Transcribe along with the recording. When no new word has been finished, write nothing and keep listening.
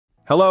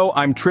Hello,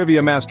 I'm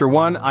Trivia Master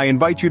 1. I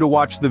invite you to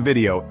watch the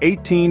video,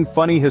 18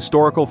 funny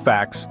historical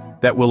facts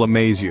that will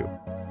amaze you.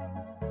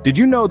 Did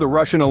you know the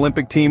Russian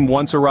Olympic team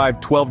once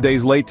arrived 12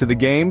 days late to the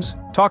games?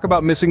 Talk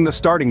about missing the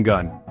starting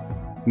gun.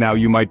 Now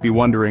you might be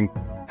wondering,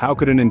 how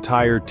could an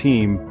entire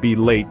team be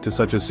late to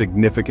such a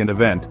significant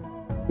event?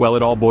 Well,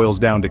 it all boils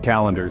down to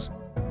calendars.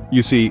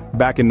 You see,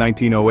 back in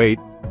 1908,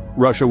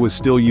 Russia was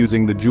still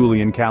using the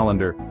Julian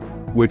calendar,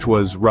 which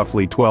was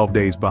roughly 12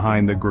 days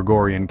behind the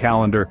Gregorian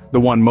calendar, the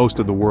one most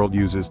of the world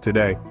uses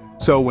today.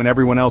 So when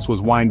everyone else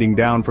was winding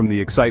down from the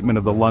excitement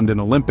of the London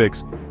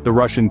Olympics, the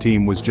Russian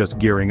team was just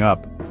gearing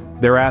up.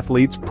 Their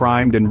athletes,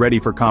 primed and ready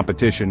for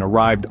competition,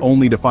 arrived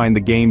only to find the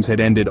games had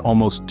ended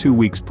almost 2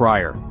 weeks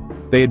prior.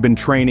 They had been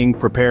training,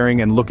 preparing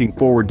and looking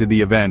forward to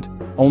the event,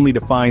 only to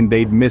find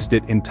they'd missed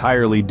it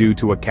entirely due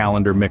to a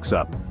calendar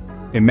mix-up.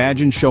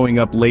 Imagine showing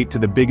up late to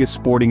the biggest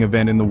sporting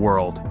event in the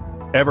world.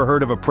 Ever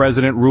heard of a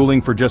president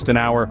ruling for just an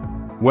hour?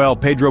 Well,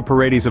 Pedro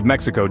Paredes of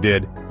Mexico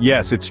did.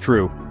 Yes, it's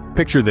true.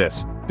 Picture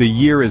this. The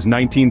year is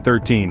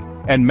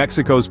 1913, and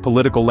Mexico's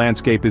political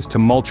landscape is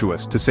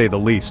tumultuous, to say the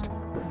least.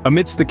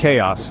 Amidst the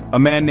chaos, a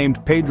man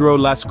named Pedro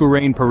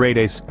Lascurain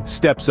Paredes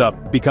steps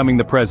up, becoming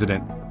the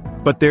president.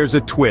 But there's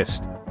a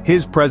twist.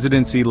 His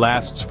presidency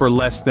lasts for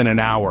less than an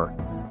hour.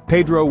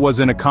 Pedro was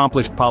an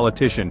accomplished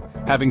politician,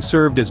 having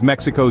served as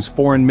Mexico's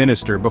foreign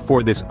minister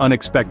before this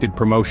unexpected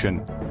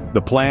promotion.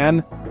 The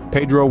plan?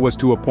 Pedro was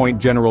to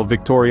appoint General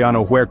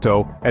Victoriano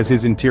Huerto as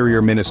his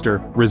interior minister,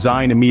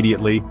 resign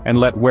immediately, and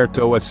let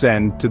Huerto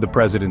ascend to the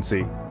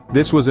presidency.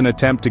 This was an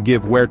attempt to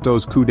give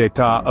Huerto's coup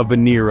d'état a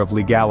veneer of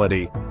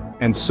legality.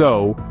 And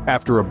so,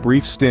 after a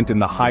brief stint in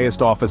the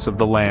highest office of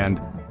the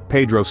land,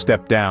 Pedro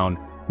stepped down,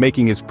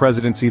 making his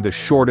presidency the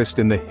shortest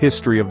in the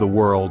history of the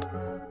world.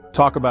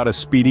 Talk about a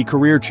speedy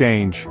career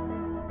change.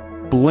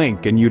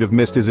 Blink and you'd have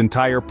missed his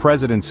entire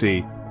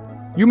presidency.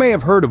 You may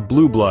have heard of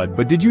blue blood,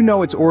 but did you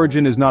know its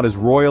origin is not as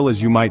royal as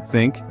you might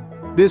think?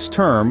 This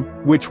term,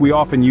 which we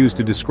often use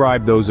to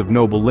describe those of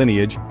noble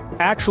lineage,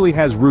 actually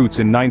has roots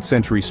in 9th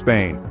century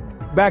Spain.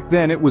 Back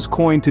then it was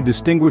coined to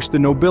distinguish the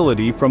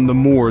nobility from the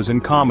Moors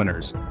and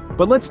commoners.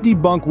 But let's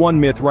debunk one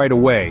myth right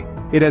away.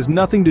 It has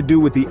nothing to do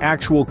with the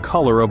actual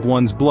color of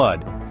one's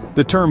blood.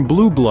 The term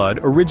blue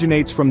blood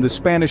originates from the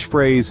Spanish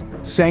phrase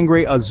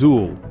sangre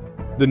azul.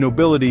 The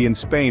nobility in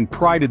Spain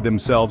prided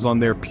themselves on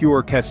their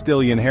pure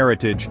Castilian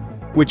heritage,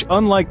 which,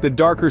 unlike the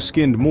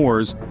darker-skinned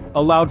Moors,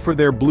 allowed for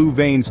their blue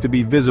veins to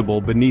be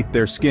visible beneath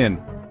their skin.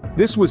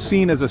 This was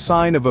seen as a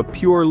sign of a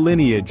pure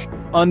lineage,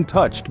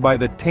 untouched by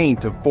the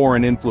taint of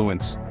foreign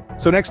influence.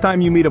 So next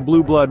time you meet a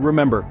blue blood,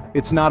 remember,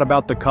 it's not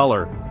about the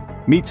color.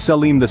 Meet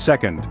Selim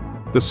II,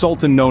 the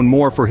Sultan known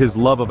more for his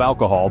love of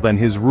alcohol than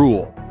his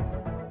rule.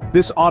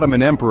 This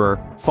Ottoman emperor,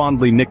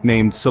 fondly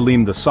nicknamed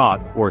Selim the Sot,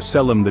 or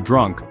Selim the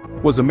Drunk,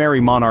 was a merry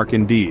monarch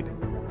indeed,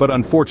 but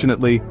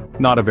unfortunately,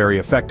 not a very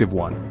effective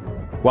one.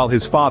 While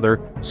his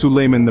father,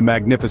 Suleiman the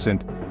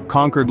Magnificent,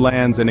 conquered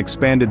lands and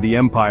expanded the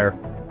empire,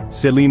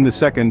 Selim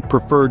II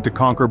preferred to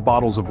conquer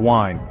bottles of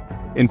wine.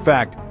 In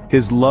fact,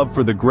 his love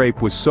for the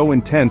grape was so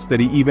intense that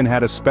he even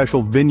had a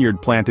special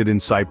vineyard planted in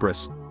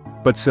Cyprus.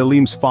 But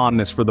Selim's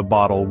fondness for the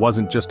bottle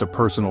wasn't just a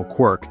personal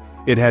quirk,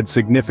 it had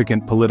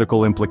significant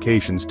political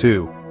implications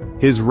too.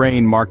 His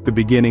reign marked the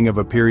beginning of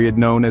a period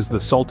known as the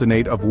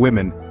Sultanate of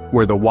Women,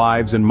 where the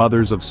wives and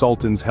mothers of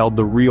sultans held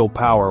the real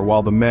power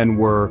while the men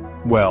were,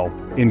 well,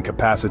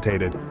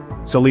 incapacitated.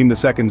 Selim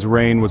II's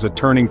reign was a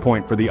turning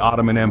point for the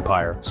Ottoman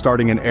Empire,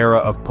 starting an era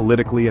of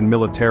politically and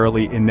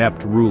militarily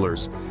inept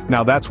rulers.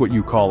 Now that's what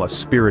you call a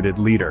spirited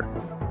leader.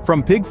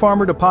 From pig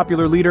farmer to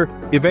popular leader,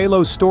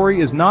 Ivaylo's story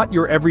is not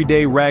your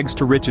everyday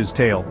rags-to-riches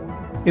tale.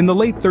 In the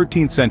late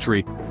 13th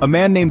century, a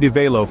man named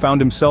Ivaylo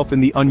found himself in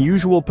the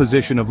unusual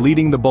position of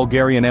leading the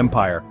Bulgarian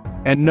Empire.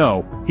 And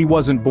no, he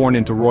wasn't born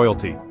into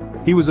royalty.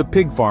 He was a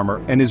pig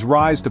farmer, and his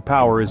rise to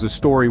power is a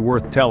story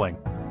worth telling.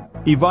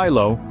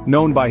 Ivaylo,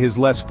 known by his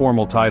less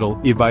formal title,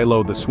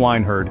 Ivaylo the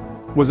Swineherd,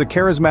 was a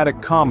charismatic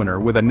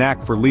commoner with a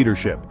knack for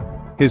leadership.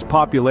 His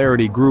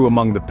popularity grew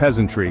among the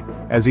peasantry,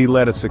 as he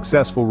led a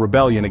successful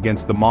rebellion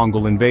against the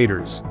Mongol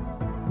invaders.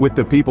 With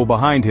the people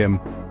behind him,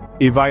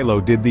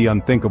 Ivaylo did the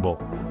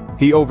unthinkable.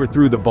 He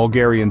overthrew the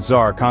Bulgarian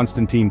Tsar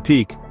Constantine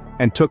Teak,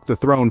 and took the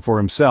throne for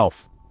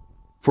himself.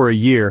 For a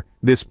year,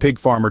 this pig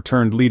farmer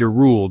turned leader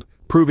ruled,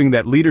 proving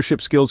that leadership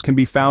skills can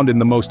be found in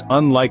the most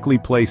unlikely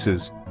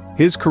places.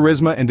 His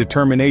charisma and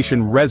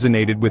determination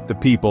resonated with the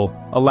people,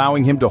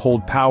 allowing him to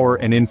hold power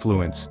and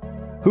influence.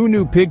 Who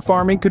knew pig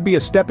farming could be a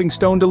stepping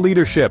stone to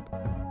leadership?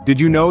 Did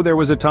you know there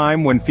was a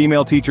time when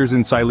female teachers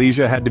in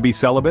Silesia had to be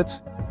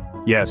celibates?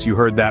 Yes, you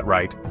heard that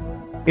right.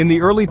 In the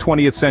early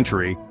 20th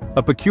century,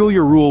 a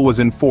peculiar rule was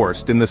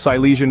enforced in the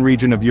Silesian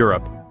region of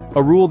Europe,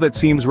 a rule that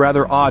seems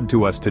rather odd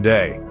to us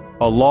today.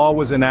 A law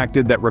was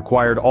enacted that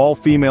required all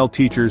female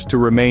teachers to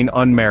remain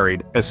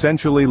unmarried,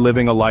 essentially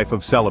living a life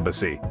of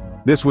celibacy.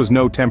 This was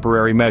no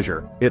temporary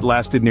measure, it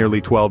lasted nearly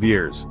 12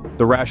 years.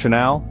 The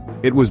rationale?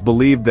 It was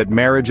believed that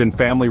marriage and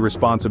family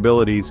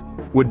responsibilities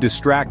would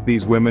distract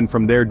these women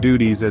from their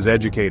duties as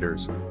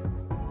educators.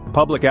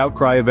 Public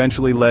outcry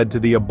eventually led to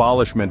the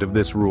abolishment of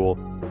this rule,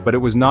 but it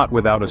was not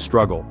without a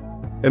struggle.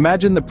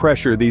 Imagine the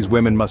pressure these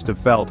women must have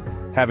felt,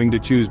 having to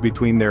choose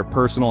between their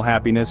personal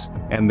happiness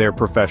and their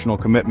professional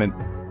commitment.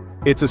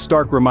 It's a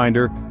stark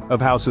reminder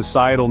of how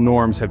societal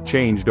norms have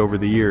changed over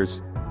the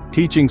years.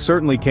 Teaching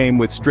certainly came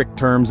with strict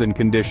terms and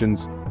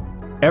conditions.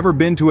 Ever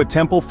been to a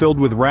temple filled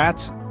with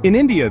rats? In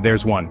India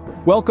there's one.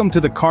 Welcome to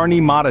the Karni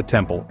Mata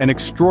Temple, an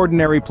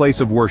extraordinary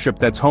place of worship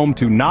that's home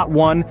to not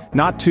one,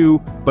 not two,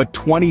 but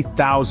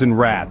 20,000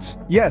 rats.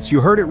 Yes,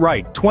 you heard it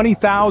right,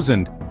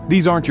 20,000!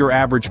 These aren't your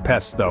average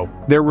pests though.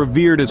 They're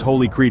revered as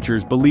holy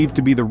creatures, believed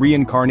to be the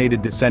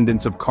reincarnated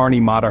descendants of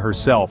Karni Mata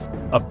herself,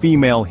 a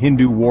female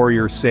Hindu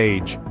warrior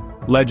sage.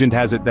 Legend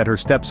has it that her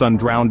stepson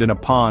drowned in a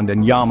pond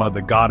and Yama,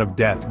 the god of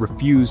death,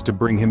 refused to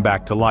bring him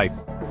back to life.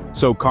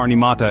 So Karni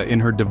Mata,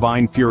 in her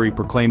divine fury,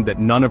 proclaimed that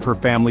none of her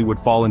family would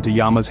fall into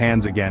Yama's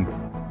hands again.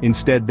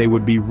 Instead, they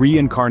would be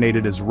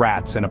reincarnated as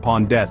rats and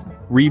upon death,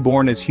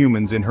 reborn as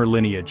humans in her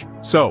lineage.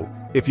 So,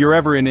 if you're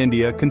ever in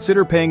India,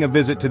 consider paying a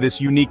visit to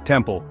this unique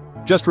temple.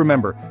 Just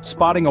remember,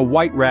 spotting a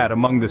white rat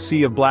among the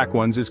sea of black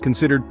ones is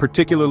considered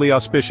particularly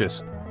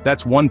auspicious.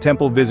 That's one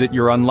temple visit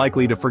you're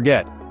unlikely to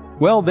forget.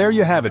 Well, there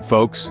you have it,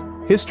 folks.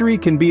 History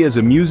can be as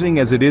amusing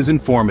as it is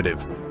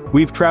informative.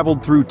 We've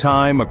traveled through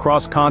time,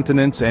 across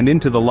continents, and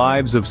into the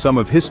lives of some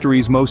of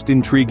history's most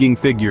intriguing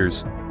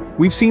figures.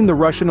 We've seen the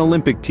Russian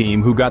Olympic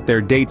team who got their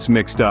dates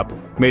mixed up,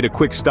 made a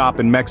quick stop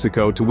in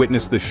Mexico to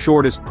witness the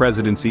shortest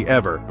presidency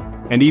ever,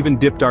 and even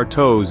dipped our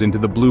toes into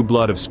the blue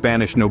blood of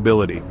Spanish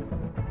nobility.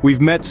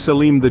 We've met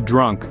Selim the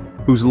drunk,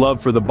 whose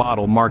love for the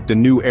bottle marked a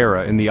new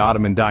era in the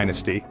Ottoman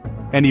dynasty,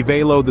 and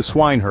Ivaylo the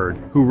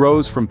swineherd, who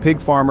rose from pig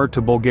farmer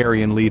to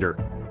Bulgarian leader.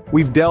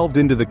 We've delved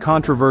into the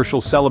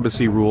controversial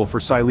celibacy rule for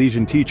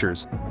Silesian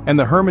teachers, and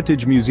the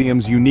Hermitage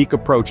Museum's unique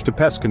approach to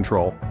pest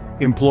control,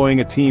 employing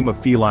a team of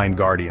feline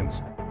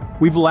guardians.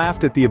 We've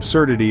laughed at the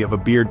absurdity of a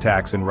beard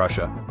tax in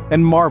Russia,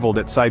 and marveled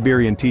at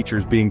Siberian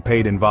teachers being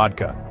paid in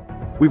vodka.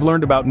 We've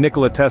learned about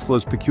Nikola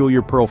Tesla's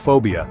peculiar pearl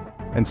phobia,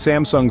 and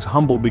Samsung's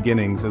humble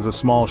beginnings as a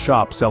small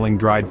shop selling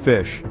dried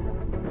fish.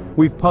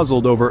 We've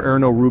puzzled over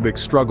Erno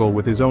Rubik's struggle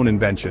with his own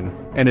invention,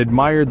 and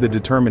admired the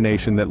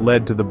determination that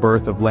led to the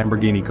birth of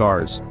Lamborghini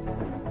cars.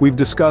 We've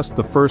discussed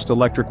the first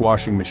electric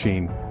washing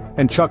machine,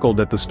 and chuckled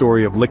at the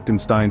story of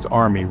Liechtenstein's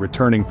army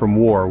returning from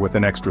war with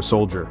an extra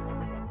soldier.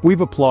 We've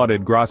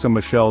applauded Graça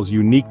Michel's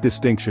unique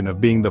distinction of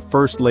being the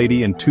first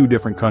lady in 2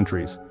 different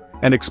countries,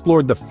 and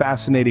explored the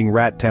fascinating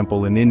rat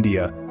temple in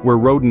India, where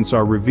rodents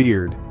are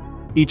revered.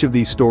 Each of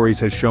these stories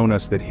has shown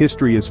us that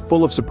history is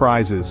full of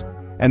surprises,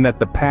 and that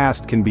the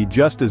past can be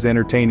just as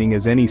entertaining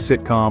as any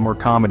sitcom or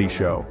comedy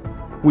show.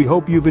 We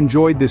hope you've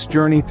enjoyed this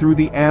journey through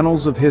the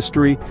annals of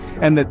history,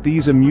 and that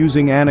these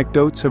amusing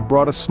anecdotes have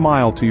brought a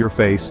smile to your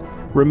face.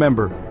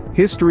 Remember,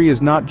 history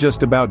is not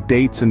just about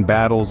dates and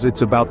battles,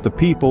 it's about the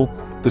people,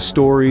 the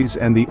stories,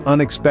 and the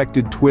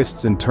unexpected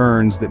twists and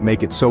turns that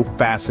make it so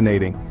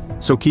fascinating.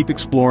 So keep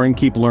exploring,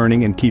 keep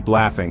learning, and keep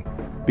laughing,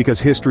 because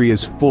history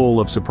is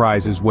full of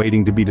surprises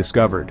waiting to be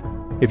discovered.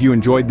 If you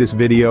enjoyed this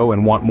video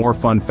and want more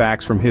fun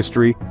facts from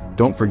history,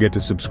 don't forget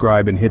to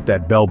subscribe and hit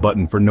that bell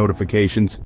button for notifications.